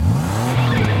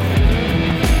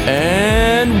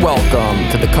welcome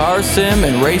to the Car Sim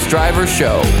and Race Driver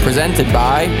Show, presented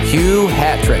by Hugh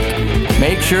Hattrick.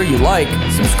 Make sure you like,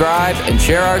 subscribe, and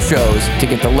share our shows to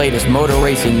get the latest motor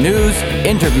racing news,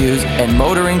 interviews, and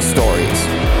motoring stories.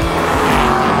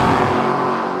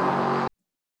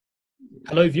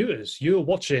 Hello viewers, you're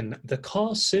watching the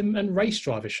Car Sim and Race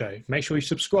Driver Show. Make sure you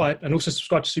subscribe, and also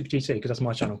subscribe to Super GT because that's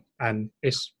my channel and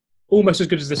it's almost as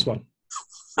good as this one.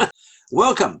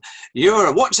 Welcome.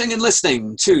 You're watching and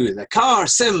listening to the Car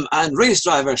Sim and Race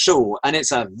Driver Show, and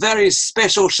it's a very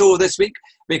special show this week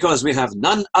because we have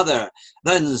none other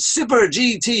than Super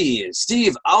GT,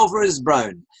 Steve Alvarez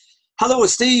Brown. Hello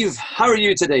Steve, how are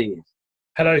you today?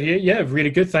 Hello here, yeah, really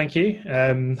good, thank you.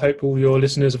 Hope all your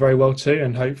listeners are very well too,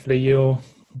 and hopefully you're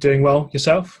doing well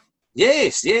yourself.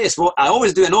 Yes. Well, I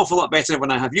always do an awful lot better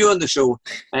when I have you on the show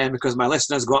because my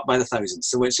listeners go up by the thousands,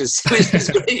 so which is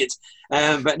great.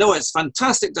 But no, it's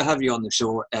fantastic to have you on the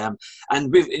show.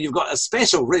 And you've got a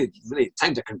special, really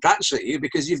time to congratulate you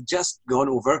because you've just gone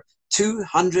over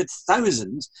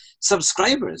 200,000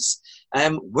 subscribers.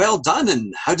 Well done,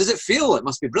 and how does it feel? It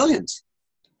must be brilliant.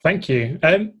 Thank you.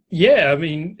 Yeah, I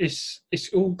mean, it's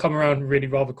all come around really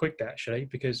rather quick actually,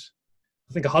 because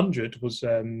I think 100 was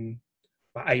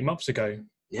about 8 months ago.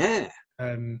 Yeah.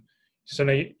 So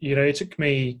it took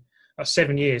me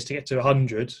 7 years to get to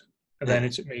 100, and then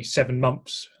it took me 7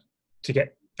 months to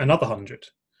get another 100.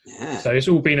 Yeah. So it's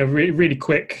all been a really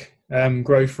quick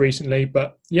growth recently,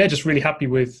 but yeah, just really happy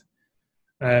with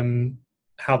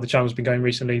how the channel's been going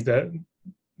recently.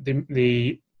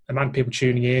 The amount of people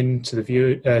tuning in to the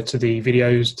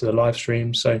videos, to the live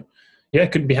streams. So yeah,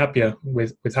 couldn't be happier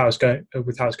with how it's going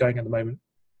at the moment.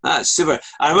 That's super.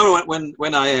 I remember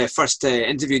when I first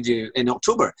interviewed you in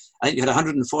October, I think you had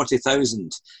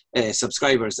 140,000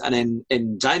 subscribers, and then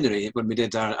in January when we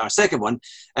did our second one,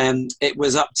 it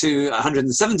was up to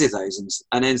 170,000,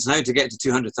 and then now to get to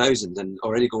 200,000 and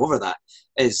already go over that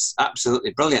is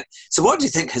absolutely brilliant. So what do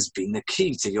you think has been the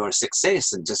key to your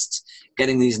success and just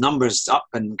getting these numbers up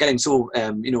and getting so,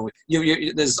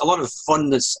 there's a lot of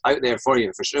fun that's out there for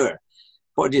you for sure.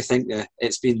 What do you think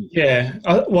it's been? Yeah,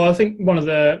 I think one of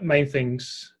the main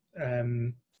things,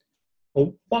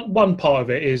 one part of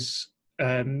it is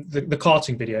the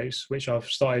karting videos, which I've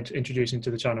started introducing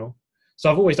to the channel.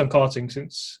 So I've always done karting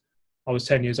since I was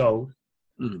 10 years old.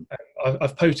 Mm.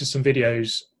 I've posted some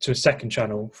videos to a second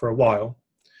channel for a while.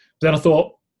 But then I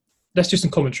thought, let's do some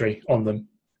commentary on them.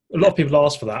 A lot of people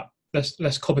ask for that.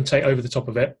 Let's commentate over the top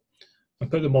of it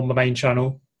and put them on my main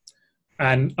channel.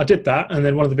 And I did that, and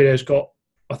then one of the videos got,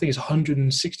 I think it's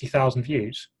 160,000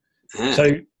 views. Yeah.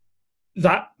 So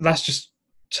that's just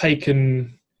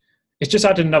it's just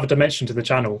added another dimension to the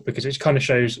channel because it kind of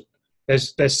shows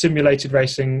there's simulated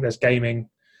racing, there's gaming,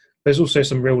 there's also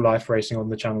some real life racing on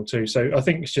the channel too. So I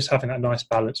think it's just having that nice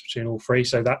balance between all three.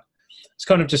 So that it's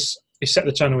kind of it set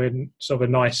the channel in sort of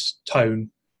a nice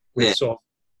tone with sort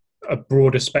of a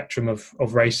broader spectrum of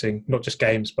racing, not just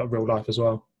games, but real life as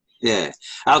well. Yeah,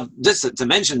 just to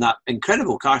mention that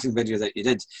incredible karting video that you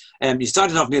did, you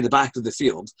started off near the back of the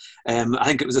field. I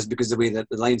think it was just because of the way that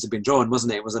the lines had been drawn,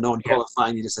 wasn't it? It was a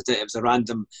non-qualifying. You just had it was a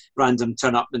random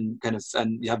turn up and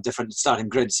you have different starting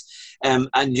grids. And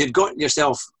you'd got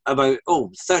yourself about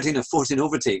 13 or 14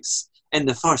 overtakes in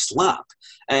the first lap.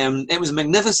 It was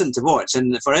magnificent to watch,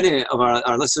 and for any of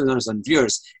our listeners and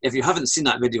viewers, if you haven't seen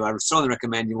that video, I would strongly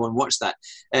recommend you go and watch that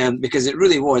because it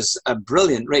really was a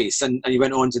brilliant race, and you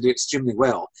went on to do extremely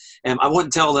well. I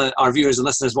won't tell our viewers and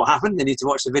listeners what happened. They need to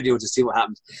watch the video to see what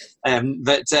happened.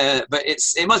 But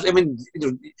it must. I mean,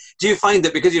 do you find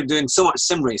that because you're doing so much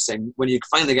sim racing, when you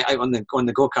finally get out on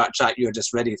the go-kart track, you're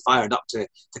just ready, fired up to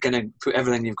kind of put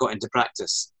everything you've got into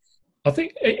practice? I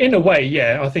think in a way,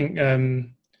 yeah. I think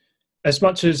as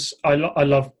much as I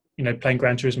love playing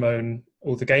Gran Turismo and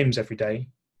all the games every day,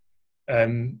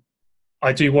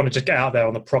 I do want to just get out there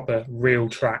on the proper real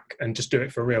track and just do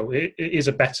it for real. It is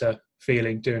a better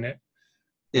feeling doing it,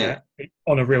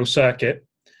 on a real circuit.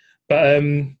 But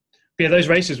yeah, those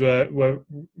races were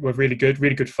really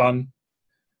good fun.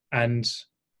 And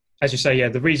as you say, yeah,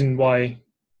 the reason why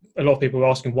a lot of people are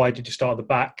asking why did you start at the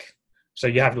back. So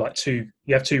you have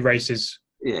two races,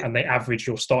 and they average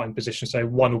your starting position. So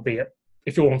one will be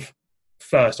if you're on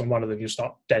first on one of them, you'll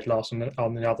start dead last on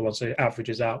the other one. So it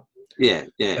averages out. Yeah.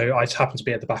 So I happen to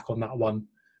be at the back on that one.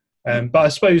 But I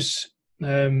suppose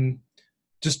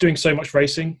just doing so much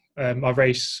racing, I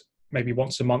race maybe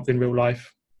once a month in real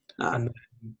life, and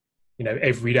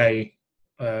every day,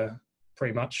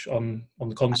 pretty much on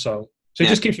the console. So it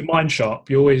just keeps your mind sharp.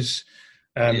 You always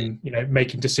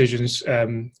making decisions,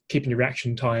 keeping your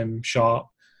reaction time sharp,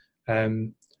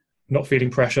 not feeling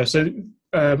pressure. So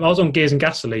I was on Gears and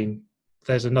Gasoline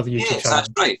There's another YouTube channel. That's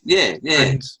right. Yeah.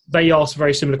 And they ask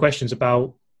very similar questions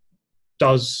about,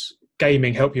 does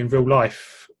gaming help you in real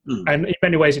life? And in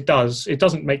many ways it does. It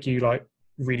doesn't make you like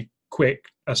really quick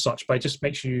as such, but it just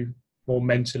makes you more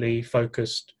mentally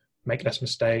focused, make less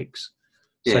mistakes.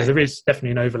 So there is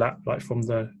definitely an overlap, like from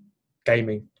the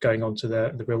gaming going on to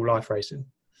the real life racing.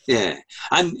 Yeah,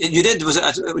 and you did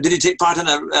you take part in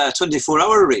a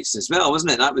 24-hour race as well,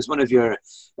 wasn't it? That was one of your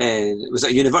was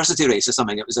it a university race or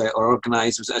something? It was or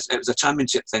organised. It was a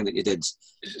championship thing that you did.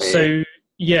 So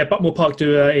yeah, Buckmore Park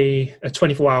do a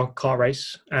 24-hour kart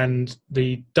race, and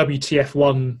the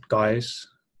WTF1 guys.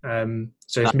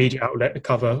 So it's media outlet to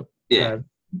cover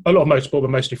a lot of motorsport, but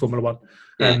mostly Formula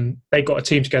One. They got a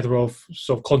team together of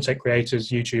sort of content creators,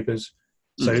 YouTubers.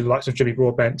 So the likes of Jimmy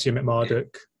Broadbent, Tim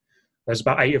McMurdoch. There's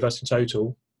about 8 of us in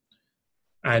total.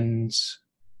 And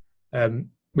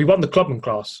we won the clubman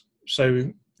class. So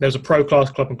there was a pro class,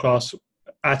 clubman class.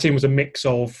 Our team was a mix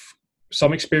of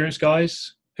some experienced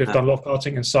guys who have done a lot of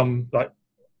karting and some like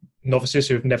novices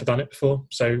who have never done it before.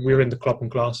 So we were in the clubman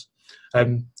class.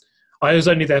 I was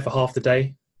only there for half the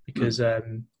day because I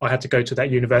had to go to that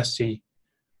university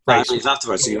race.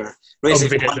 Afterwards, so you were racing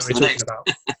the video that we're talking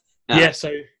about.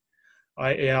 So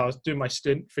I was doing my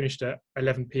stint, finished at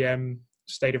 11 p.m,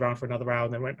 stayed around for another hour,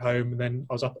 and then went home. And then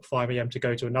I was up at 5 a.m. to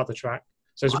go to another track.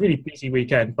 So it was a really busy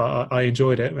weekend, but I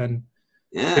enjoyed it. And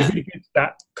it was really good,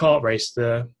 that kart race,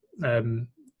 the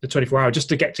 24-hour, just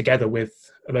to get together with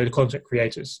a load of content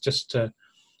creators, just to,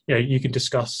 you can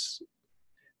discuss,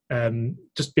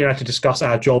 just being able to discuss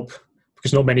our job,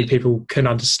 because not many people can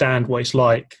understand what it's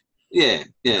like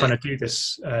kind of do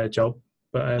this job.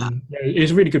 But it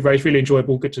was a really good race, really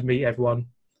enjoyable, good to meet everyone.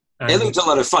 It looked a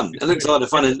lot of fun. And I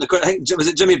think, was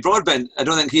it Jimmy Broadbent? I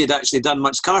don't think he had actually done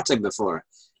much karting before,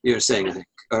 you were saying, I think.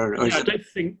 I don't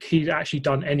think he'd actually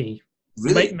done any.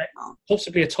 Really?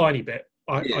 Possibly a tiny bit.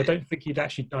 I don't think he'd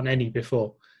actually done any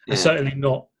before. And certainly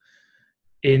not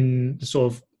in the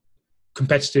sort of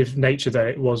competitive nature that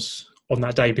it was on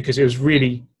that day, because it was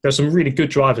really, there's some really good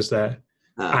drivers there.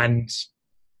 And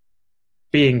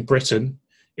being Britain,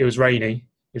 it was rainy.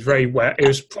 It was very wet. It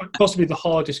was possibly the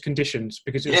hardest conditions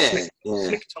because it was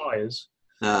slick tyres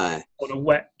on a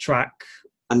wet track.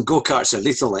 And go-karts are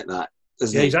lethal like that,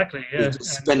 isn't it? Exactly, yeah. You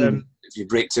spin if you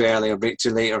brake too early or brake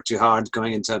too late or too hard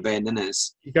going into a bend, isn't it?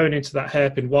 You're going into that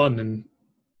hairpin one and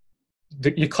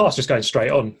your car's just going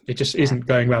straight on. It just isn't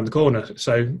going around the corner.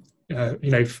 So,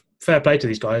 fair play to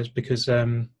these guys because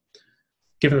given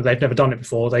that they've never done it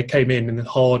before, they came in the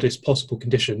hardest possible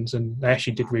conditions and they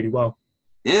actually did really well.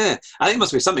 Yeah, I think it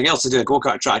must be something else to do a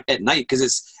go-kart track at night because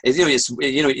it's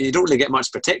you don't really get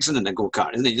much protection in a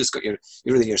go-kart, isn't it? You just got your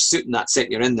suit and that's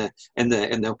it. You're in the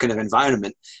kind of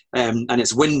environment, and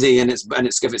it's windy and it's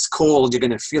if it's cold, you're going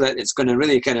to feel it. It's going to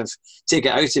really kind of take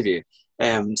it out of you.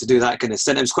 To do that kind of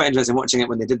stint. It was quite interesting watching it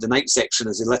when they did the night section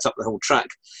as they lit up the whole track.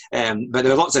 But there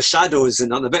were lots of shadows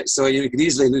and other bits, so you could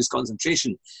easily lose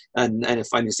concentration and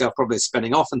find yourself probably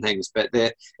spinning off and things. But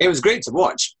it was great to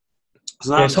watch.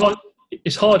 So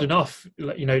it's hard enough,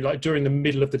 like during the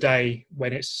middle of the day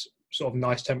when it's sort of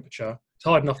nice temperature. It's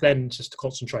hard enough then just to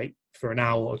concentrate for an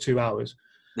hour or 2 hours.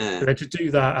 Yeah. But then to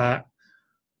do that at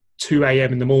 2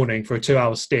 a.m. in the morning for a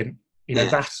 2-hour stint,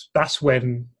 that's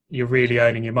when you're really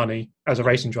earning your money as a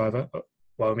racing driver.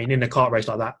 Well, I mean, in a kart race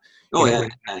like that,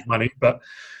 money. But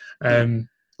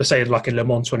let's say like a Le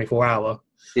Mans 24-hour,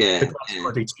 the guy's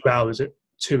got to do 2 hours at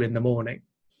 2 in the morning.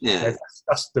 Yeah, so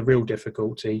that's the real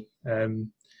difficulty.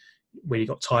 Where you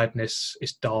got tiredness,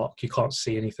 it's dark, you can't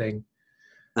see anything.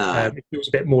 It feels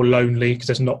a bit more lonely because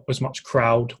there's not as much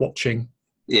crowd watching.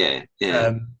 Yeah.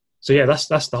 So that's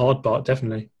the hard part,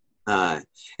 definitely.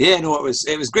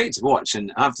 It was great to watch,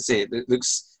 and I have to say it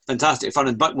looks fantastic fun.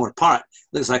 And Buckmore Park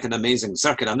looks like an amazing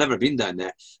circuit. I've never been down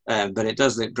there, but it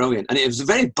does look brilliant. And it was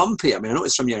very bumpy. I mean, I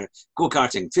noticed from your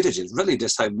go-karting footage, really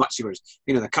just how much you were,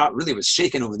 the kart really was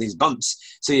shaking over these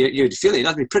bumps. So you'd feel you'd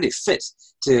have to be pretty fit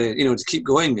to, to keep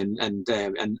going and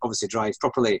obviously drive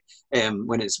properly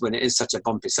when it is such a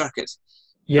bumpy circuit.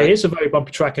 Yeah, it's a very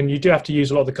bumpy track, and you do have to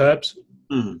use a lot of the curbs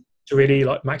to really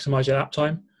maximise your lap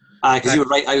time. Because you were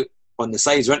right out on the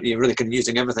sides, weren't you? Really kind of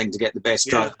using everything to get the best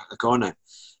drive at the corner.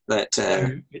 That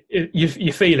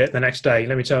you feel it the next day,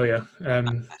 let me tell you.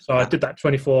 So I did that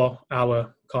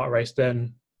 24-hour kart race.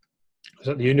 Then I was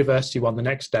at the university one the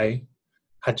next day.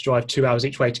 Had to drive 2 hours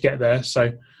each way to get there.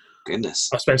 So goodness,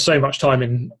 I spent so much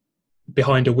time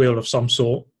behind a wheel of some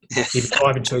sort, either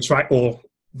driving to a track or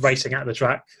racing at the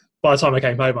track. By the time I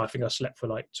came home, I think I slept for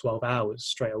like 12 hours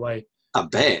straight away. I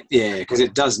bet, yeah, because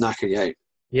it does knacker you out.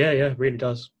 Yeah, it really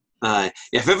does.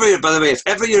 If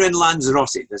ever you're in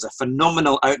Lanzarote, there's a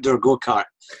phenomenal outdoor go-kart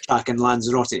track in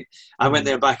Lanzarote. I went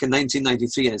there back in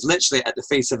 1993, and it's literally at the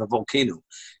face of a volcano.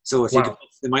 So if you go,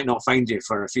 they might not find you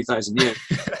for a few thousand years.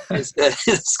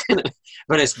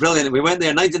 But it's brilliant. We went there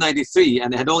in 1993,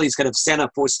 and they had all these kind of Senna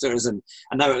posters, and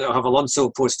now it'll have Alonso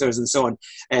posters and so on.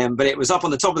 But it was up on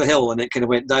the top of the hill, and it kind of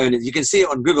went down. And you can see it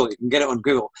on Google. You can get it on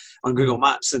Google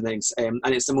Maps and things. And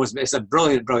it's a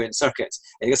brilliant circuit.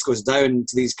 It just goes down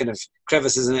to these kind of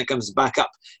crevices, and it comes back up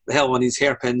the hill on these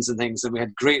hairpins and things. And we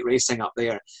had great racing up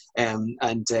there.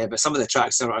 But some of the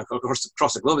tracks are across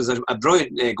the globe. There's a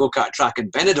brilliant go-kart track in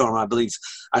Benidorm, I believe.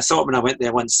 I saw it when I went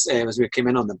there once as we came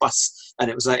in on the bus, and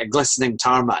it was like a glistening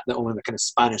tarmac that only the kind of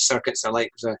Spanish circuits are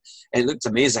like. So it looked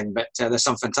amazing, but there's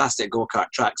some fantastic go-kart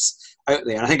tracks out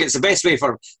there. And I think it's the best way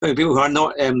for people who are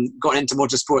not gotten into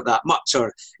motorsport that much,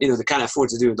 or they can't afford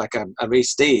to do like a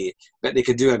race day, but they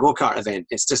could do a go-kart event.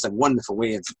 It's just a wonderful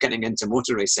way of getting into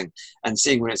motor racing and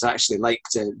seeing what it's actually like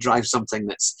to drive something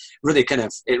that's really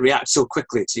it reacts so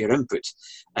quickly to your input,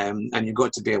 and you've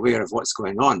got to be aware of what's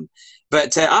going on.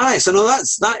 But so no,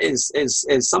 that is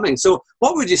something. So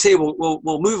what would you say? We'll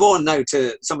move on now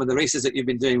to some of the races that you've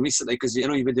been doing recently, because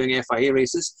you've been doing FIA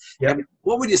races. Yeah.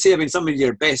 What would you say have been some of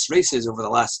your best races over the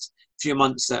last few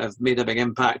months that have made a big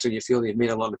impact, or you feel you've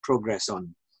made a lot of progress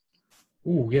on?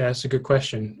 Oh, yeah, that's a good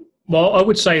question. Well, I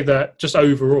would say that just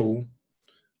overall,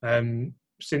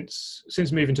 since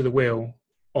moving to the wheel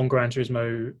on Gran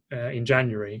Turismo in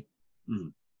January,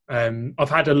 I've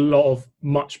had a lot of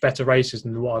much better races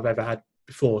than what I've ever had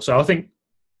before. So I think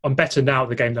I'm better now at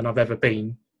the game than I've ever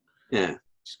been. Yeah,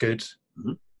 it's good.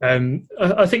 Mm-hmm.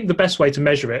 I think the best way to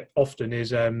measure it often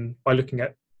is by looking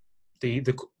at the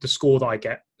score that I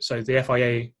get. So the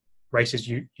FIA races,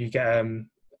 you get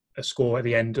a score at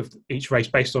the end of each race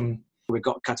based on. We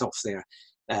got cut off there.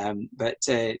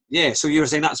 So you were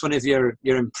saying that's one of you're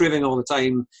improving all the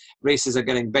time. Races are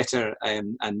getting better,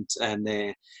 and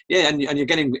you're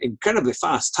getting incredibly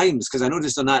fast times, because I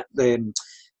noticed on that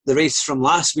the race from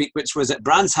last week, which was at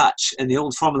Brands Hatch in the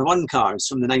old Formula One cars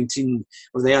from the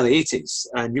early 80s,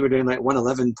 and you were doing like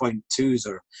 1:11.2s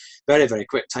or very, very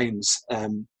quick times,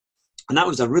 and that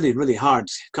was a really, really hard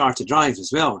car to drive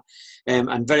as well,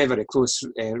 and very, very close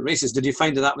races. Did you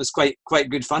find that was quite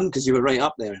good fun, because you were right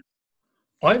up there?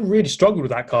 I really struggled with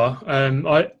that car.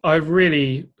 I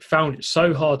really found it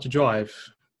so hard to drive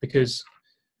because,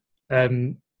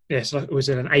 it was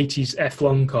in an 80s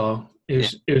F1 car.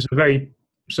 It was a very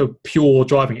sort of pure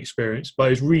driving experience, but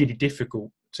it was really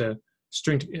difficult to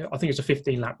string. I think it's a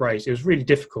 15-lap race. It was really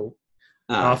difficult.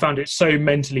 I found it so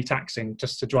mentally taxing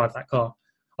just to drive that car.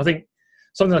 I think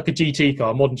something like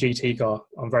a modern GT car,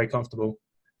 I'm very comfortable.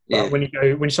 But when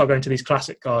you start going to these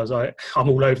classic cars, I'm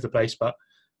all over the place. But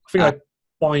I think I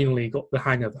finally got the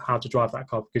hang of how to drive that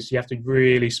car, because you have to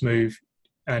really smooth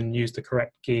and use the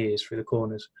correct gears through the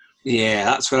corners. Yeah,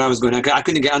 that's where I was going. I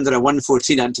couldn't get under a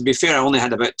 1:14, and to be fair, I only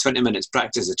had about 20 minutes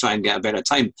practice to try and get a better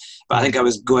time. But I think I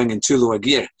was going in too low a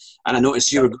gear, and I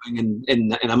noticed you were going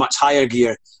in a much higher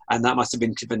gear, and that must have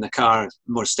been keeping the car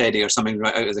more steady or something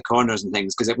right out of the corners and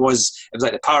things, because it was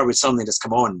like the power would suddenly just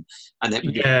come on, and it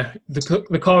would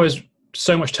the car is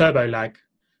so much turbo lag,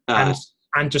 and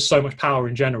just so much power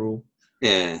in general.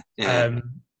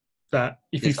 That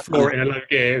if you floor it in a low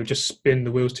gear, it would just spin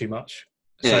the wheels too much.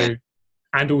 So,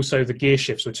 and also the gear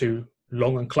shifts were too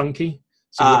long and clunky.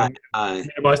 So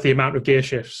minimize the amount of gear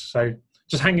shifts. So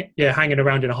just hanging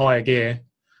around in a higher gear,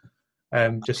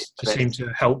 just seemed to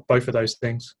help both of those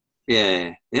things.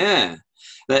 Yeah.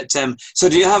 So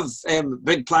do you have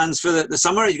big plans for the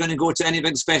summer? Are you going to go to any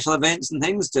big special events and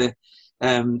things to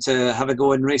have a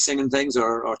go in racing and things,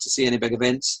 or to see any big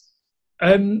events?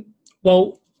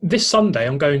 Well, this Sunday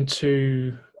I'm going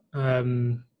to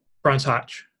Brands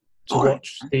Hatch to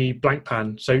watch the Blank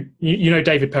Pan. So you know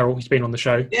David Perrell, he's been on the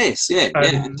show. Yes,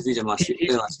 interviewed him last week.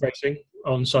 He's racing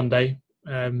on Sunday.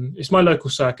 It's my local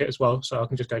circuit as well, so I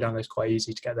can just go down there. It's quite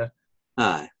easy to get there.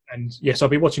 And yes, I'll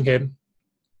be watching him.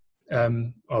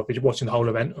 I'll be watching the whole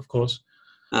event, of course.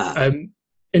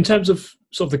 In terms of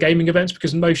sort of the gaming events,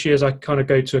 because most years I kind of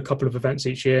go to a couple of events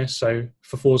each year. So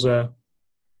for Forza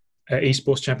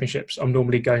esports championships, I'm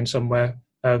normally going somewhere.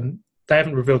 They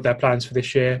haven't revealed their plans for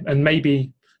this year, and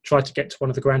maybe try to get to one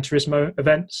of the Gran Turismo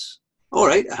events. All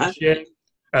right. This year,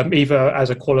 either as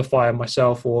a qualifier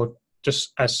myself or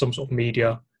just as some sort of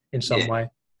media in some way.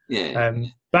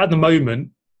 But at the moment,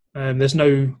 there's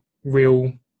no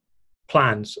real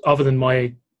plans other than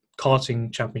my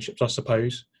karting championships, I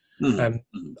suppose.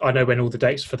 I know when all the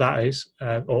dates for that is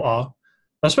or are.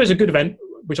 I suppose a good event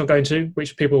which I'm going to,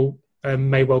 which people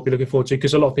may well be looking forward to,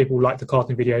 because a lot of people like the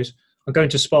karting videos. I'm going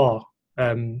to Spa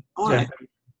Right.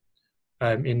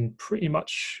 In pretty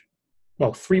much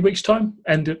 3 weeks' time,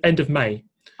 end of May.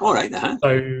 All right.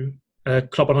 So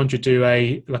Club 100 do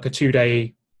a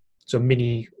 2-day sort of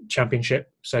mini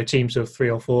championship. So teams of 3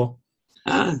 or 4.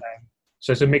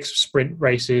 So it's a mix of sprint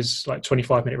races, like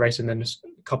 25-minute race, and then just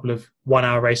a couple of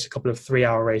 1-hour races, a couple of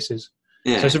 3-hour races.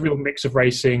 Yeah. So it's a real mix of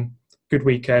racing. Good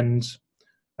weekend.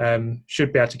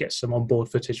 Should be able to get some onboard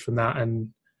footage from that and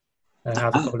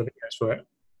have a couple of videos for it.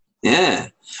 Yeah.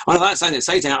 Well, that sounds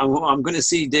exciting. I'm going to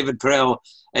see David Perel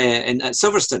at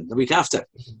Silverstone the week after.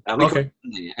 Okay.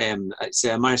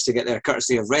 I managed to get there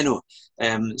courtesy of Renault.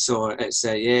 So it's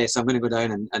so I'm going to go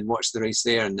down and watch the race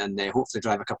there and hopefully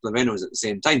drive a couple of Renaults at the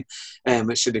same time,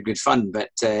 which should be good fun. But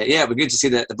it'll be good to see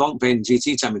that the Blancpain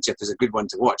GT Championship is a good one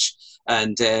to watch.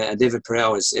 And David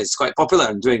Perel is quite popular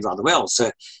and doing rather well.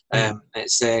 So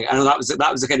it's I know that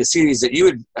was the kind of series that you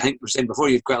would, I think, were saying before,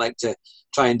 you'd quite like to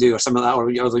try and do, or something like that, or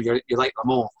you like Le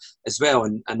Mans as well,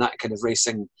 and that kind of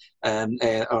racing,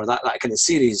 or that kind of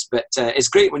series. But it's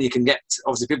great when you can get,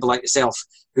 obviously, people like yourself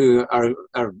who are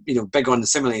big on the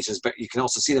simulators, but you can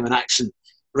also see them in action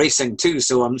racing too.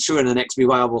 So I'm sure in the next wee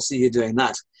while we'll see you doing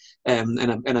that in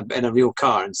a real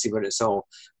car and see what it's all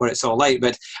like.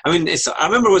 But I mean, I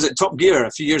remember, was it Top Gear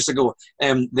a few years ago?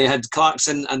 They had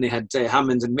Clarkson and they had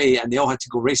Hammond and May, and they all had to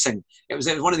go racing. It was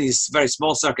one of these very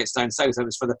small circuits down south. It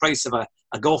was for the price of a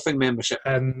golfing membership.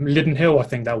 Lydden Hill, I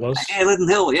think that was. Yeah, Lydden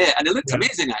Hill, yeah, and it looked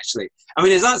amazing actually. I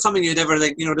mean, is that something you'd ever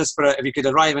think, just for if you could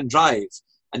arrive and drive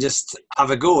and just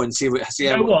have a go and see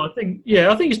how? Well, I think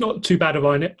it's not too bad of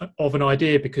an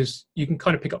idea, because you can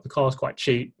kind of pick up the cars quite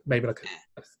cheap, maybe like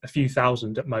a few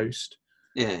thousand at most.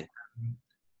 Yeah.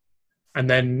 And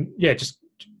then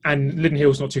and Lydden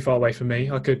Hill's not too far away from me.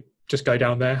 I could just go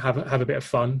down there, have a bit of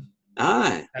fun.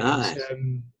 Aye.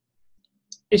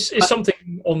 It's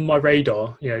something on my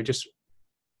radar, just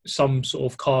some sort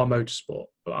of car motorsport.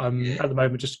 But I'm at the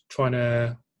moment just trying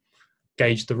to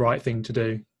gauge the right thing to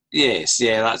do. Yes,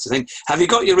 that's the thing. Have you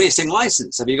got your racing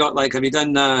license? Have you done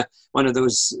one of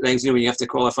those things, when you have to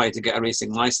qualify to get a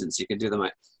racing license? You can do them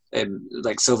at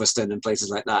like Silverstone and places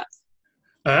like that.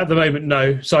 At the moment,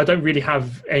 no. So I don't really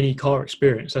have any car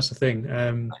experience. That's the thing.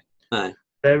 There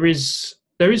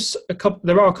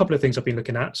are a couple of things I've been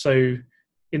looking at. So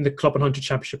in the Club 100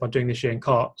 Championship I'm doing this year in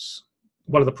karts,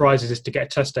 one of the prizes is to get a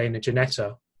test day in a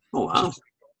Ginetta. Oh wow!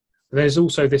 There's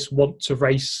also this Want to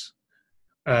Race.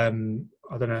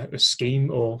 I don't know, a scheme,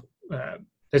 or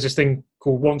there's this thing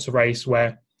called Want to Race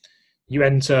where you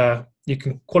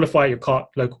can qualify at your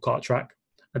local kart track,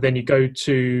 and then you go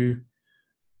to,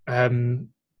 I can't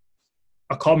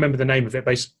remember the name of it,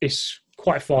 but it's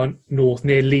quite far north,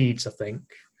 near Leeds, I think.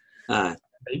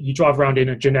 You drive around in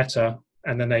a Ginetta,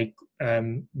 and then they,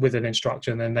 with an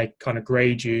instructor, and then they kind of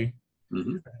grade you,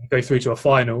 go through to a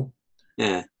final.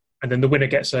 Yeah. And then the winner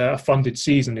gets a funded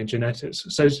season in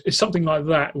Ginettas. So it's something like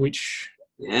that, which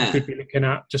I could be looking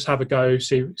at. Just have a go,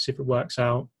 see if it works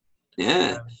out.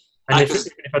 Yeah. And if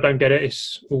I don't get it,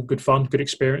 it's all good fun, good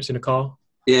experience in a car.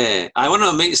 Yeah. One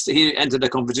of my mates, he entered a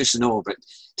competition about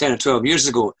 10 or 12 years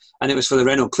ago, and it was for the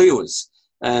Renault Clios.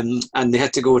 And they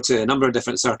had to go to a number of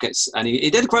different circuits, and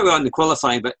he did quite well in the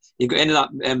qualifying, but he ended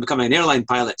up becoming an airline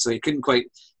pilot, so he couldn't quite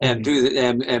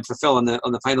fulfill on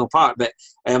the final part. But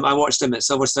I watched him at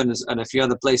Silverstone and a few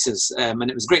other places, and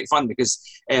it was great fun, because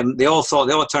they all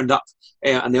turned up,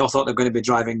 and they all thought they were going to be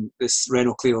driving this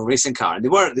Renault Clio racing car, and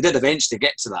they did eventually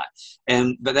get to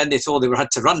that. But then they told they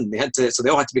had to run. So they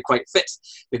all had to be quite fit,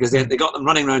 because they got them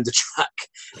running around the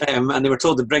track, and they were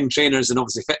told to bring trainers and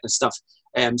obviously fitness stuff.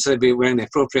 So they'd be wearing the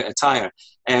appropriate attire.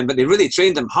 But they really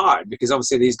trained them hard, because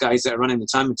obviously these guys that are running the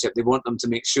championship, they want them to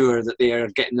make sure that they are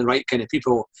getting the right kind of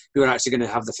people who are actually going to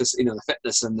have the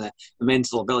fitness and the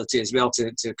mental ability as well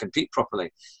to compete properly.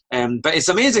 But it's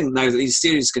amazing now that these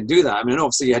series can do that. I mean,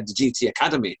 obviously you had the GT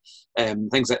Academy,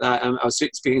 things like that. I was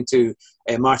speaking to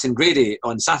Martin Grady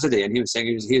on Saturday, and he was saying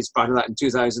he was part of that in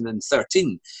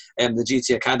 2013, the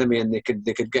GT Academy, and they could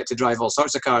get to drive all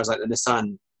sorts of cars like the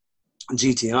Nissan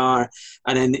GTR,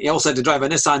 and then he also had to drive a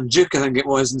Nissan Juke, I think it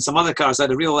was, and some other cars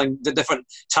had the different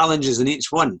challenges in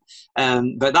each one.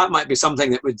 But that might be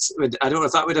something that would I don't know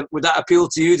if that would that appeal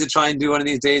to you, to try and do one of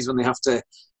these days when they have to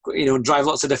drive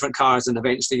lots of different cars, and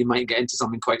eventually you might get into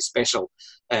something quite special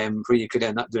where you could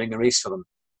end up doing a race for them.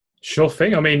 Sure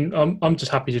thing. I mean, I'm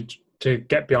just happy to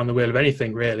get behind the wheel of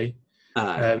anything, really.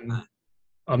 I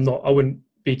wouldn't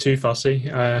be too fussy.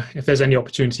 If there's any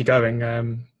opportunity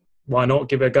going, why not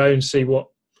give it a go and see what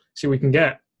we can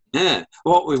get? Yeah.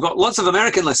 Well, we've got lots of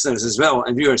American listeners as well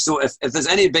and viewers. So if there's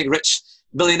any big rich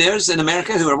billionaires in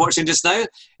America who are watching just now,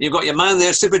 you've got your man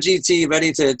there, Super GT,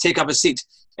 ready to take up a seat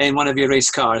in one of your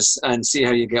race cars and see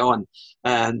how you get on.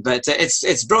 But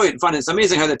it's brilliant fun. It's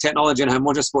amazing how the technology and how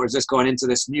motorsport has just gone into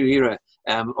this new era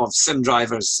of sim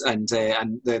drivers, and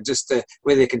just the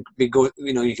way they can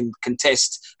you can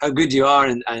contest how good you are,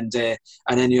 and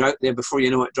then you're out there before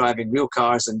you know it, driving real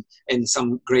cars and in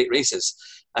some great races.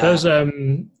 There's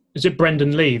is it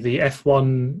Brendan Lee, the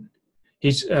F1?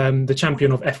 He's the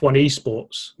champion of F1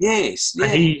 esports. Yes, yeah.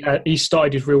 And he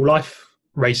started his real life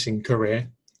racing career.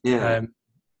 Yeah.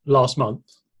 Last month.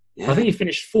 Yeah. I think he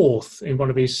finished 4th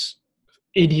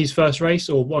in his first race,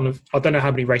 or I don't know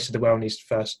how many races there were on his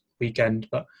first weekend,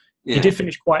 but he did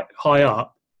finish quite high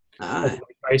up on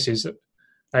races,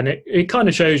 and it kind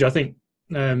of shows you. I think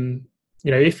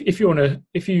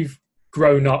if you've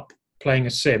grown up playing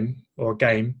a sim or a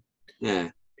game,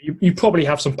 you probably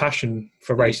have some passion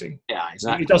for racing. Yeah,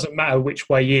 exactly. It doesn't matter which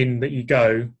way in that you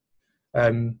go.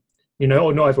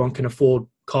 Not everyone can afford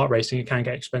kart racing; it can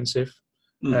get expensive.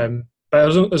 But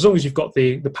as long as you've got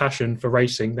the passion for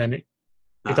racing, then it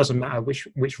doesn't matter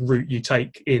which route you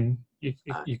take in.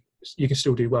 You can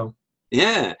still do well.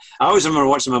 Yeah, I always remember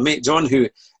watching my mate John, who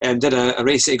did a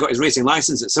race. He got his racing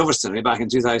license at Silverstone way back in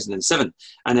 2007,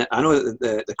 and I know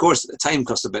that the course at the time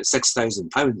cost about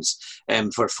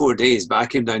 £6,000 for 4 days. But I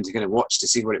came down to kind of watch to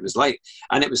see what it was like,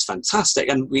 and it was fantastic.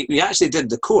 And we actually did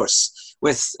the course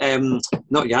with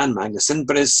not Jan Magnussen,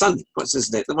 but his son. What's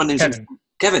his name? The one named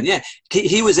Kevin, yeah.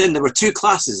 He was in, there were 2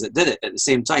 classes that did it at the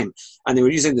same time, and they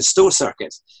were using the Stowe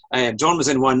circuit. John was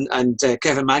in one, and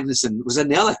Kevin Magnussen was in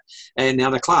the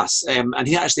other class. And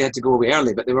he actually had to go away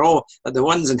early, but they were all, the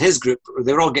ones in his group,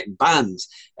 they were all getting banned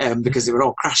because they were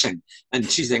all crashing and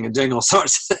cheating and doing all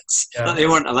sorts of things that they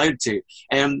weren't allowed to.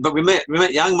 But we met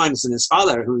Jan Magnussen, his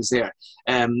father, who was there,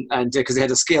 and because they had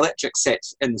a Scalextric set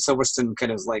in the Silverstone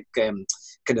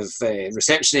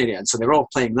reception area, and so they were all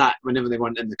playing that whenever they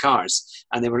weren't in the cars,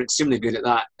 and they were extremely good at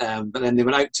that. But then they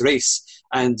went out to race,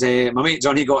 and my mate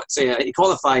John, he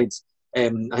qualified, I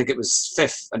think it was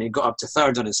 5th, and he got up to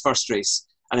 3rd on his first race,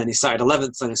 and then he started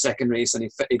 11th on his second race, and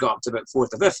he got up to about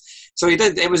 4th or 5th. So he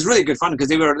did. It was really good fun because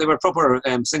they were proper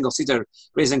single-seater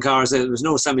racing cars. There was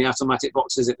no semi-automatic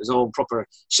boxes. It was all proper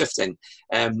shifting,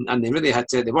 and they really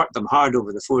they worked them hard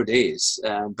over the 4 days,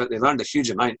 but they learned a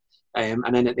huge amount.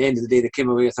 And then at the end of the day, they came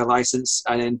away with a license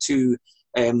and then two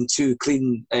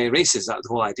clean races. That's the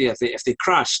whole idea. If they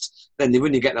crashed, then they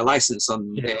wouldn't get the license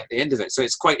on the end of it. So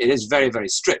it is very, very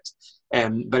strict.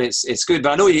 But it's good.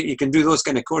 But I know you can do those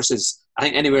kind of courses, I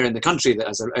think, anywhere in the country that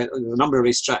has a number of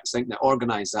racetracks, I think, that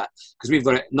organise that. Because we've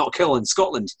got Knockhill in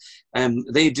Scotland.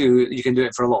 You can do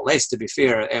it for a lot less, to be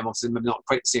fair. Obviously, maybe not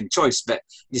quite the same choice, but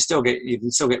you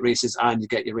can still get races and you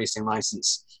get your racing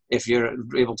licence if you're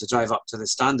able to drive up to the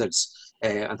standards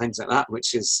and things like that,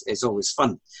 which is always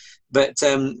fun. But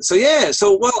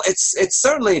it's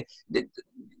certainly.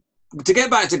 To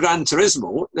get back to Gran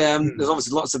Turismo, there's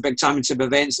obviously lots of big championship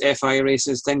events, FIA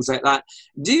races, things like that.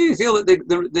 Do you feel that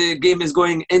the game is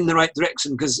going in the right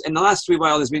direction? Because in the last wee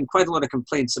while, there's been quite a lot of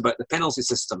complaints about the penalty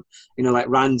system. Like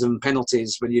random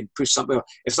penalties when you push something.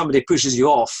 If somebody pushes you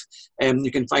off,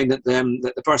 you can find that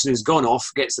the person who's gone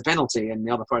off gets the penalty, and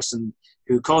the other person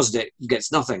who caused it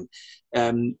gets nothing.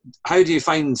 How do you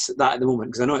find that at the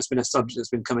moment? Because I know it's been a subject that's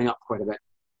been coming up quite a bit.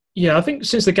 Yeah, I think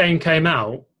since the game came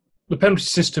out, the penalty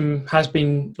system has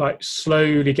been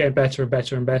slowly getting better and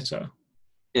better and better.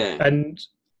 Yeah. And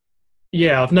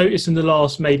I've noticed in the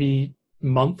last maybe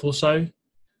month or so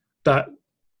that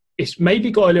it's maybe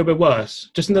got a little bit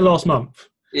worse just in the last month.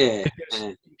 Yeah.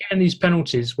 Because getting these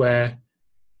penalties where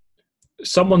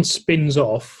someone spins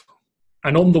off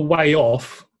and on the way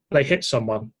off they hit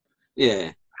someone.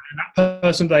 Yeah. And that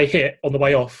person they hit on the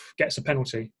way off gets a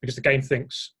penalty because the game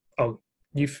thinks,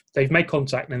 they've made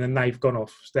contact and then they've gone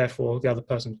off. Therefore, the other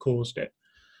person caused it.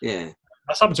 Yeah,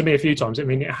 that's happened to me a few times. I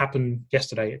mean, it happened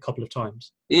yesterday a couple of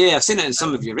times. Yeah, I've seen it in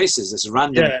some of your races. It's a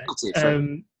random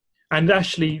penalty. And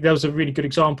actually, there was a really good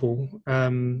example. I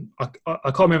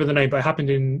can't remember the name, but it happened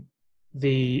in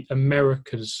the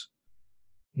Americas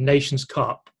Nations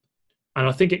Cup, and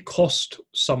I think it cost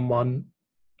someone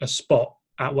a spot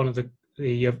at one of the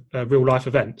real life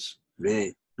events.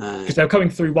 Really? Because they were coming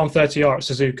through 130R at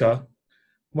Suzuka.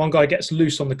 One guy gets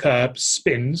loose on the curb,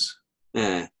 spins,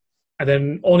 and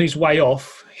then on his way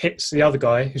off, hits the other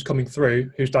guy who's coming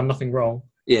through, who's done nothing wrong.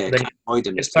 Yeah, can't avoid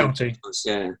him. It's penalty.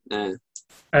 Yeah.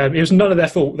 It was none of their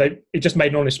fault. It just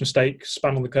made an honest mistake,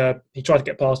 span on the curb. He tried to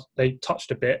get past, they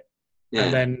touched a bit,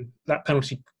 and then that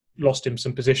penalty lost him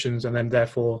some positions, and then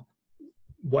therefore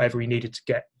whatever he needed to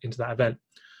get into that event.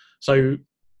 So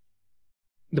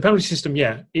the penalty system,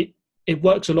 it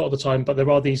works a lot of the time, but there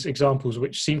are these examples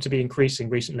which seem to be increasing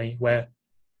recently where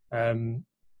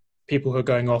people who are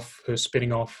going off, who are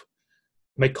spinning off,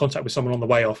 make contact with someone on the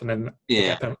way off, and then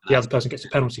the other person gets a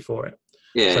penalty for it.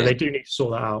 Yeah. So they do need to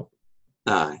sort that out.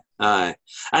 Aye.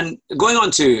 And going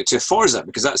on to Forza,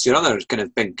 because that's your other kind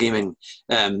of big gaming,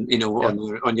 on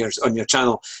your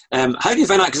channel. How do you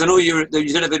find that? Because I know you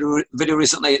did a video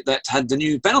recently that had the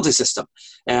new penalty system.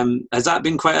 Has that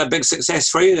been quite a big success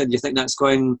for you? And do you think that's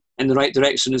going in the right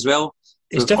direction as well?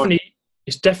 It's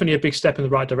definitely a big step in the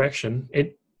right direction.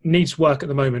 It needs work at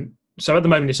the moment. So at the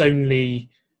moment, it's only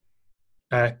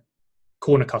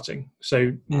corner cutting,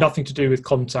 so nothing to do with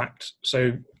contact.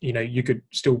 So you could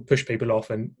still push people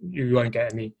off, and you won't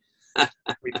get any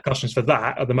repercussions for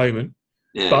that at the moment.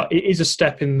 Yeah. But it is a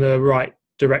step in the right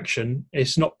direction.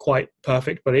 It's not quite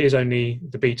perfect, but it is only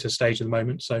the beta stage at the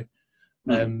moment. So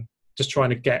just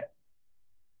trying to get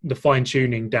the fine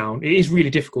tuning down. It is really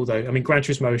difficult, though. I mean, Gran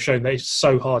Turismo has shown that it's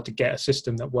so hard to get a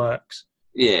system that works.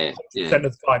 Yeah. Of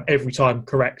the time, every time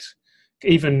correct,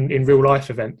 even in real life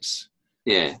events.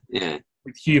 Yeah.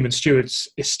 With human stewards,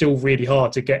 it's still really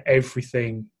hard to get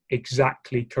everything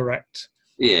exactly correct.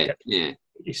 Yeah.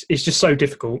 It's just so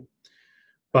difficult.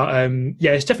 But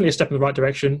it's definitely a step in the right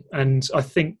direction. And I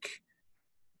think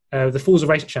the Forza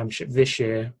Racing Championship this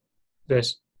year,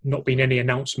 there's not been any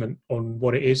announcement on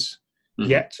what it is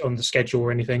yet, on the schedule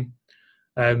or anything.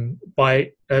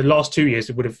 By last 2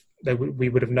 years, we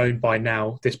would have known by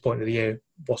now, this point of the year,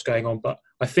 what's going on. But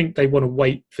I think they want to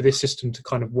wait for this system to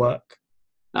kind of work.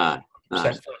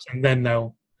 First, and then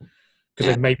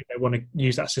then maybe they want to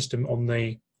use that system on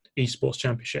the esports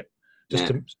championship just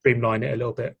to streamline it a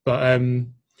little bit. But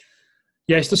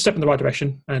it's a step in the right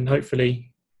direction, and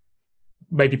hopefully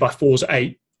maybe by Forza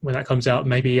 8 when that comes out,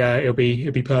 maybe it'll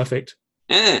be perfect.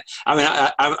 Yeah, I mean,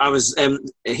 I was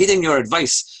heeding your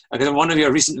advice, because in one of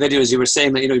your recent videos you were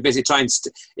saying that you're basically trying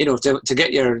to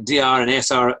get your DR and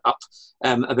SR up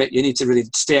a bit, you need to really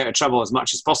stay out of trouble as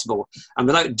much as possible, and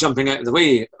without jumping out of the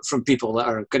way from people that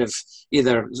are kind of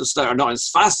either just that are not as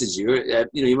fast as you.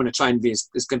 You want to try and be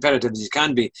as competitive as you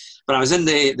can be. But I was in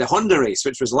the Honda race,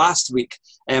 which was last week.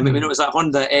 It was that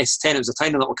Honda S10. It was a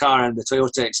tiny little car on the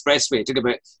Toyota Expressway. It took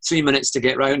about 3 minutes to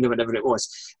get round or whatever it was.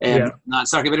 That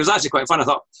circuit, but it was actually quite fun. I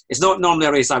thought, it's not normally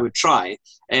a race I would try,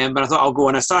 but I thought I'll go.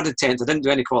 And I started 10th. I didn't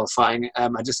do any qualifying. I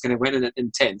just kind of went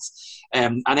in 10th,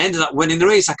 and I ended up winning the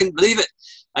race. I couldn't believe it.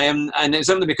 And it's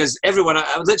only because everyone,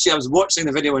 I was watching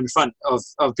the video in front of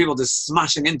people just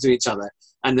smashing into each other,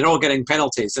 and they're all getting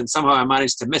penalties, and somehow I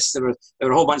managed to miss. There were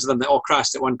a whole bunch of them that all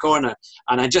crashed at one corner,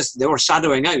 and they were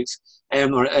shadowing out.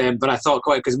 But I thought,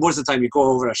 quite, because most of the time you go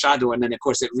over a shadow and then of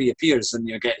course it reappears and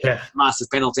you get a massive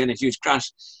penalty and a huge crash.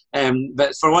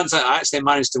 But for once I actually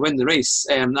managed to win the race,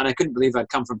 and I couldn't believe I'd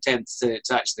come from 10th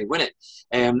to actually win it.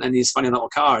 And these funny little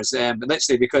cars, but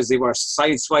literally because they were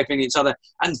side-swiping each other,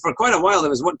 and for quite a while there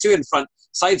was two in front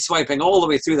side-swiping all the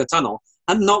way through the tunnel,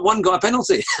 and not one got a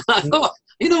penalty. I thought,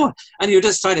 and you're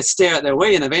just trying to stare at their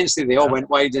way, and eventually they all went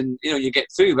wide, and you get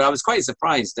through. But I was quite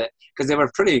surprised because they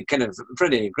were pretty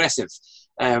aggressive,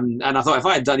 and I thought if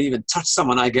I had done even touch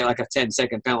someone, I'd get like a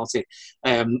 10-second penalty,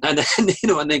 and then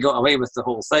and they got away with the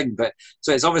whole thing. But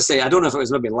so it's obviously, I don't know if it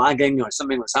was maybe lagging or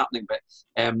something was happening, but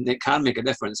it can make a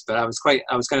difference. But I was kind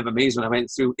of amazed when I went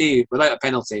through without a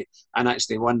penalty and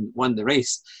actually won the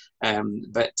race.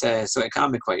 So it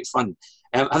can be quite fun.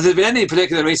 Have there been any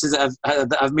particular races that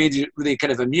have made you really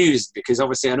kind of amused? Because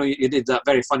obviously I know you did that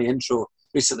very funny intro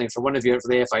recently for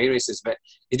the FIA races, but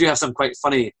you do have some quite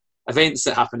funny events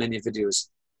that happen in your videos.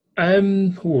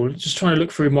 Just trying to look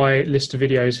through my list of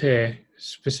videos here,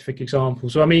 specific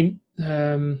examples. So I mean,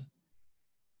 there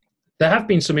have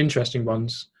been some interesting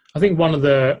ones. I think one of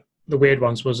the weird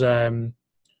ones was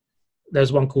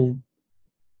there's one called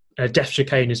Death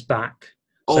Chicane is Back.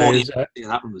 So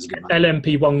that one was a good one.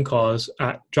 LMP1 cars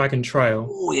at Dragon Trail.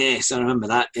 Oh yes, I remember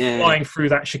that. Yeah, flying through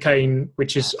that chicane,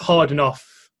 which is hard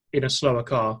enough in a slower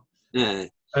car. Yeah.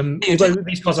 Although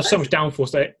these cars have so much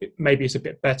downforce that maybe it's a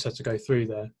bit better to go through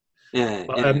there. Yeah.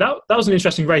 But, that was an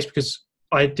interesting race because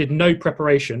I did no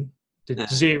preparation,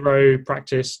 zero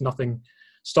practice, nothing.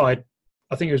 Started,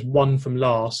 I think it was one from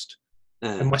last,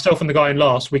 and myself and the guy in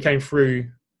last, we came through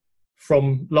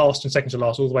from last and second to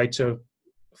last all the way to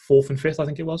fourth and fifth, I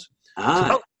think it was. So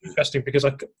that was interesting because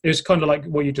it was kind of like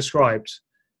what you described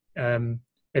in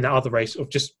that other race of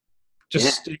just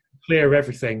clear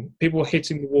everything. People were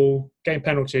hitting the wall, getting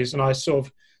penalties, and I sort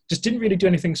of just didn't really do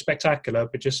anything spectacular,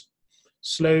 but just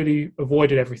slowly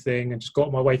avoided everything and just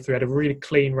got my way through. I had a really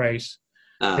clean race.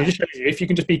 It just shows you, if you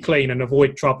can just be clean and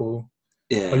avoid trouble,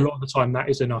 a lot of the time that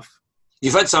is enough.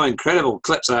 You've had some incredible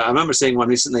clips. I remember seeing one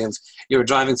recently of you were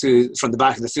driving through from the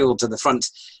back of the field to the front,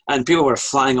 and people were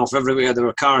flying off everywhere. There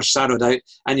were cars shadowed out,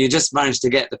 and you just managed to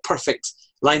get the perfect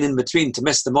line in between to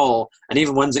miss them all. And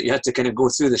even ones that you had to kind of go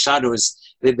through the shadows,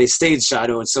 they stayed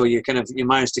shadowed, so you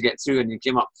managed to get through, and you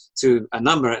came up to a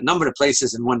number of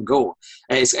places in one go.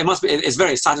 It's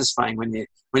very satisfying when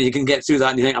you can get through that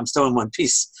and you think, I'm still in one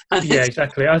piece. Yeah,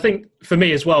 exactly. I think for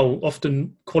me as well,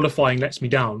 often qualifying lets me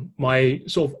down. My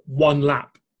sort of one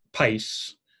lap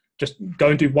pace, just go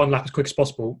and do one lap as quick as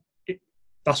possible,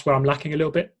 that's where I'm lacking a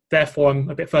little bit. Therefore,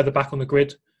 I'm a bit further back on the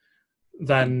grid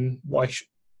than what I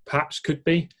perhaps could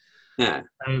be. Yeah.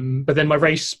 But then my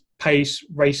race pace,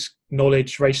 race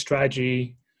knowledge, race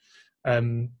strategy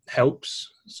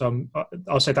helps. So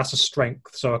I'll say that's a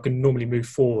strength. So I can normally move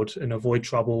forward and avoid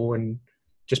trouble and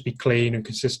just be clean and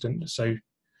consistent. So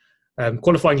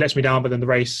qualifying lets me down, but then the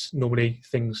race, normally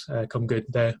things come good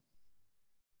there.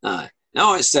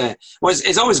 No,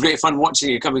 it's always great fun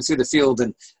watching you coming through the field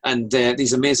and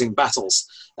these amazing battles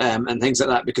and things like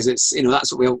that, because it's,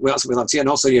 that's what we love to see. And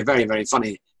also you're very, very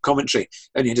funny commentary,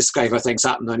 and you describe how things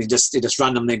happen, and he just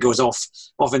randomly goes off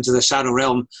into the shadow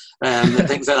realm and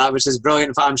things like that, which is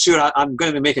brilliant. I'm sure I'm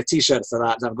going to make a t-shirt for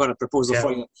that. I've got a proposal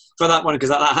for you for that one, because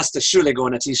that has to surely go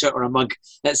on a t-shirt or a mug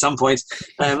at some point.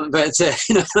 But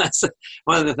that's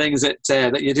one of the things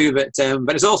that you do. But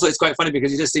it's quite funny,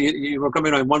 because you just see you were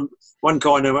coming around one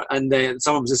corner and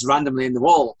someone was just randomly in the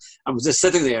wall and was just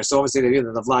sitting there. So obviously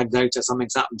they've lagged out or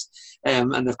something's happened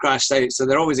and they've crashed out. So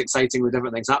they're always exciting with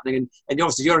different things happening. And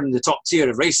obviously you're in the top tier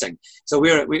of racing. So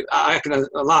I can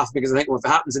laugh, because I think, well, if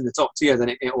it happens in the top tier, then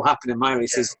it will happen in my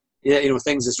races. Yeah,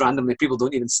 things just randomly, people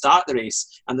don't even start the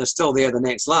race and they're still there the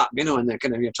next lap, and they're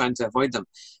kind of, you're trying to avoid them.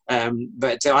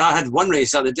 But I had one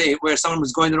race the other day where someone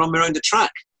was going the wrong way around the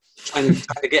track, trying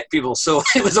to get people. So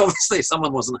it was obviously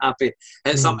someone wasn't happy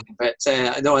at something. But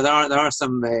no, there are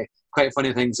some quite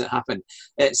funny things that happen.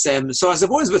 It's so I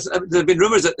suppose there have been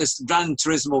rumours that this Gran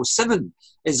Turismo 7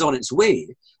 is on its way.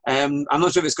 I'm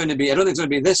not sure if it's going to be. I don't think it's going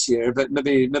to be this year, but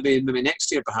maybe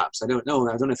next year perhaps. I don't know.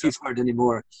 I don't know if you've heard any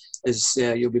more.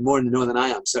 You'll be more in the know than I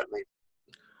am, certainly.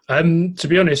 To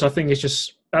be honest, I think it's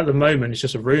just, at the moment, it's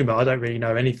just a rumour. I don't really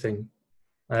know anything.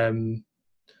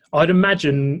 I'd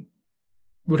imagine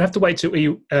we'd have to wait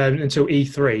until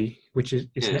E3, which is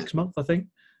next month, I think.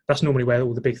 That's normally where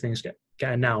all the big things get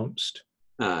announced.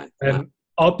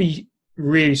 I'd be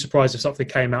really surprised if something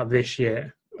came out this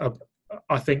year.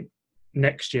 I think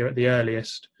next year at the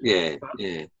earliest. Yeah.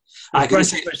 If Gran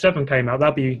Turismo 7 came out,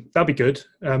 that'd be good.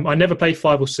 I never played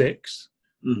 5 or 6.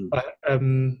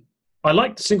 I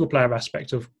like the single player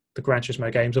aspect of the Gran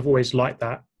Turismo games. I've always liked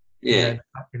that. Yeah.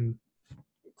 In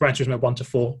Gran Turismo 1 to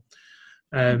 4.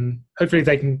 Hopefully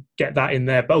they can get that in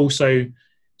there, but also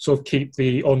sort of keep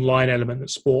the online element that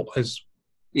sport has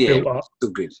built up. So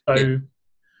good. So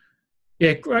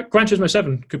Gran Turismo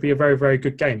 7 could be a very, very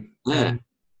good game. Yeah.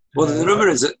 Well, the rumour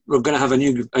is that we're going to have a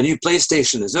new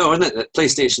PlayStation as well, isn't it? That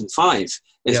PlayStation 5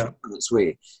 is on its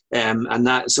way, and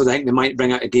that, so I think they might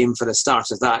bring out a game for the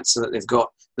start of that, so that they've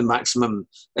got the maximum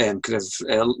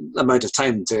amount of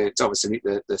time to obviously meet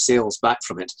the sales back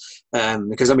from it.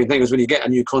 Because the thing is, when you get a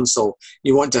new console,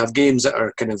 you want to have games that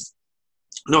are kind of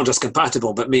not just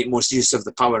compatible, but make most use of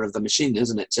the power of the machine,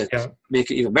 isn't it, to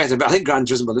make it even better. But I think Gran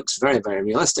Turismo looks very, very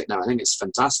realistic now. I think it's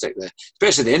fantastic,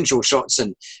 especially the intro shots,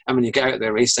 and when you get out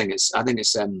there racing,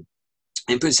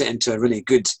 it puts it into a really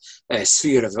good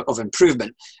sphere of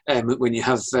improvement. When you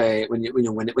have when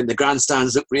the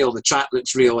grandstands look real, the track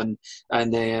looks real, and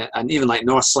even like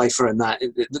Nordschleife and that,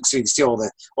 it looks, you can see all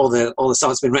the stuff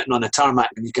that's been written on the tarmac,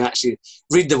 and you can actually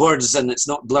read the words, and it's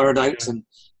not blurred out. And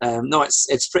no,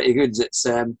 it's pretty good.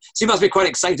 So you must be quite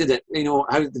excited that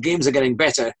how the games are getting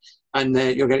better, and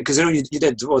you're getting, because you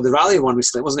did the rally one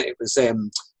recently, wasn't it? It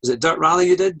was it Dirt Rally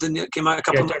you did? Didn't it came out a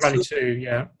couple of months ago? Dirt Rally 2,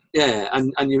 yeah. Yeah,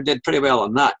 and you did pretty well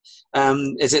on that. Are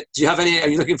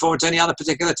you looking forward to any other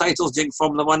particular titles? Do you think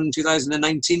Formula 1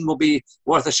 2019 will be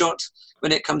worth a shot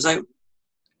when it comes out?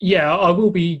 Yeah, I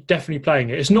will be definitely playing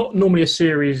it. It's not normally a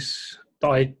series that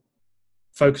I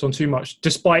focus on too much,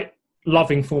 despite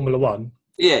loving Formula 1.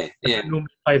 I don't normally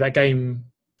play that game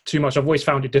too much. I've always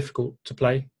found it difficult to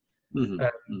play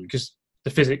because the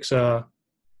physics are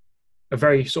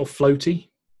very sort of floaty.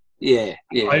 Yeah.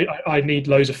 I need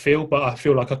loads of feel, but I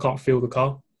feel like I can't feel the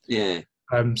car. Yeah.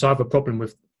 So I have a problem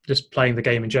with just playing the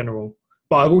game in general.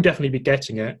 But I will definitely be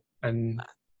getting it and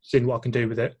seeing what I can do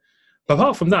with it. But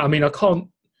apart from that, I can't.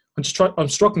 I'm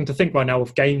struggling to think right now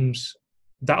of games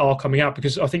that are coming out,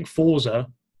 because I think Forza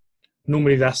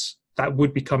normally that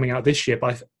would be coming out this year,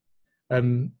 but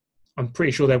I'm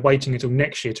pretty sure they're waiting until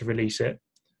next year to release it.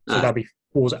 So that'll be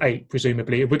Forza 8,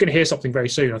 presumably. We're going to hear something very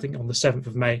soon. I think on the 7th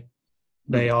of May,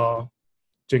 they are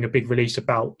doing a big release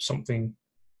about something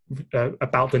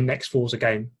about the next Forza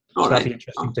game. So that'd be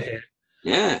interesting to hear.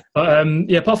 Yeah. But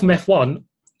apart from F1,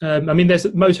 I mean, there's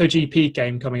a MotoGP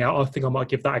game coming out. I think I might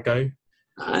give that a go.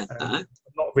 I'm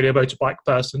not really a motorbike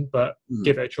person, but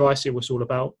give it a try, see what it's all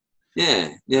about. Yeah.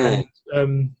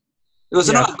 And, there was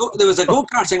a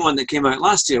go-karting one that came out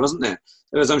last year, wasn't there?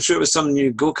 I'm sure it was some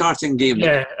new go-karting game.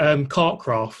 Yeah,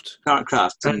 Kartcraft.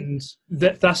 And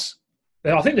that's.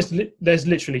 I think there's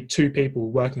literally 2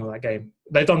 people working on that game.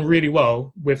 They've done really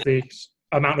well with the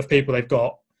amount of people they've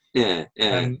got. Yeah.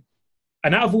 And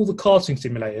out of all the karting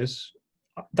simulators,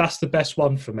 that's the best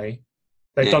one for me.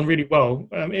 They've done really well.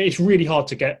 It's really hard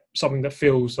to get something that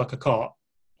feels like a kart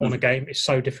on a game. It's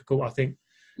so difficult, I think.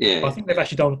 Yeah. But I think they've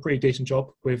actually done a pretty decent job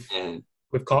with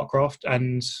Kartcraft,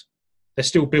 and they're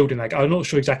still building that. I'm not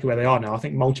sure exactly where they are now. I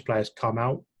think multiplayer's come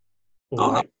out.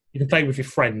 You can play with your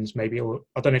friends, maybe, or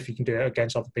I don't know if you can do it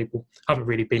against other people. I haven't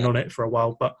really been on it for a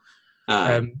while, but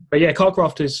yeah,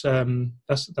 Kartcraft is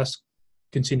that's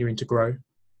continuing to grow.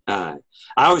 I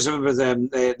always remember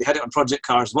they had it on Project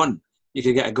Cars 1. You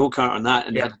could get a go-kart on that,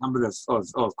 and they had a number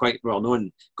of quite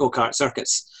well-known go-kart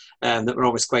circuits that were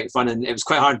always quite fun, and it was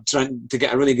quite hard trying to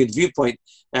get a really good viewpoint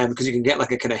because you can get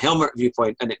like a kind of helmet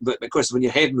viewpoint, but of course when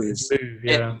your head moves,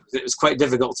 it was quite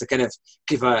difficult to kind of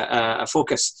keep a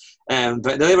focus.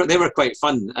 But they were quite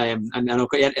fun, and there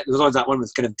was always that one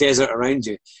with kind of desert around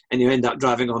you, and you end up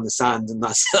driving on the sand, and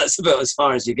that's about as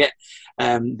far as you get.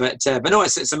 But no,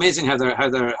 it's amazing how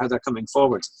they're coming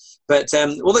forward. But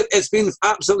well, look, it's been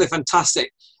absolutely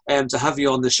fantastic to have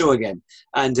you on the show again,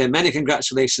 and many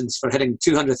congratulations for hitting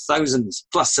 200,000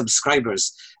 plus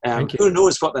subscribers. Who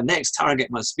knows what the next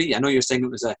target must be? I know you're saying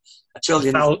it was a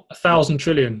trillion. 1,000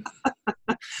 trillion.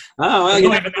 Well, you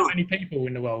don't even know many people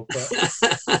in the world, but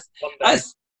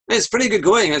it's pretty good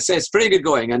going. It's pretty good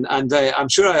going, and I'm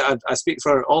sure I speak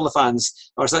for all the fans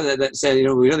or something that say,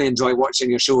 we really enjoy watching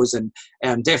your shows, and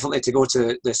definitely to go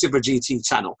to the Super GT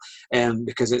channel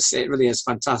because it really is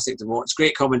fantastic to watch.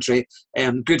 Great commentary,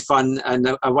 good fun,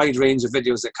 and a wide range of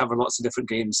videos that cover lots of different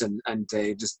games and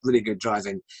just really good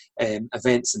driving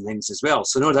events and things as well.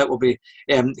 So no doubt we'll be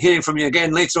hearing from you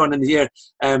again later on in the year,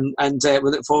 and we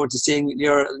look forward to seeing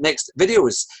your next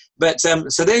videos. But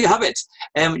so there you have it.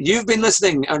 You've been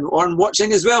listening and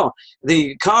watching as well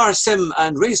the Car, Sim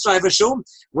and Race Driver Show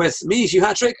with me, Hugh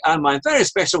Hattrick, and my very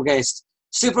special guest,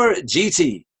 Super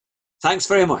GT. Thanks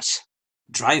very much.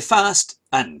 Drive fast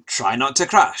and try not to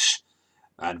crash.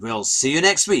 And we'll see you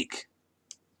next week.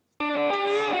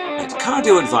 At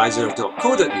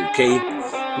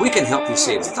cardioadvisor.co.uk, we can help you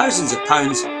save thousands of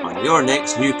pounds on your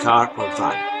next new car or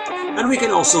van. And we can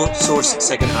also source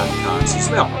second-hand cars as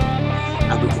well.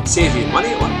 And we can save you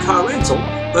money on car rental,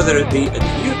 whether it be in the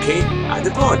UK and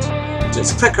abroad.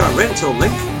 Just click our rental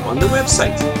link on the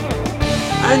website.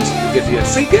 And we'll give you a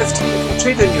free gift if you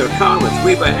trade in your car with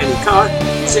We Buy Any Car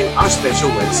using our special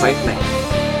website link.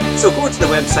 So go to the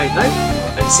website now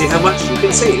and see how much you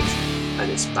can save.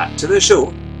 And it's back to the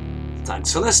show.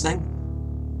 Thanks for listening.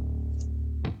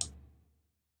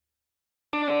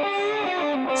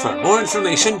 For more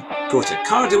information, go to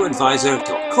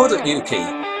cardioadvisor.co.uk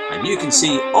and you can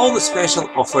see all the special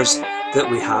offers that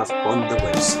we have on the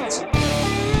website.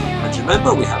 And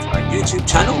remember, we have our YouTube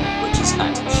channel, which is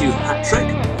at Hugh Hattrick,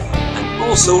 and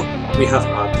also we have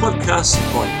our podcast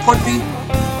on Podbean,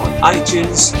 on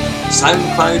iTunes,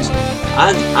 SoundCloud,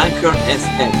 and Anchor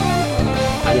FM.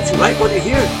 And if you like what you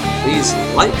hear, please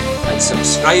like and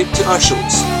subscribe to our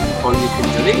shows, or you can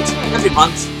donate every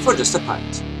month for just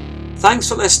 £1. Thanks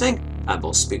for listening, and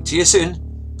we'll speak to you soon.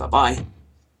 Bye-bye.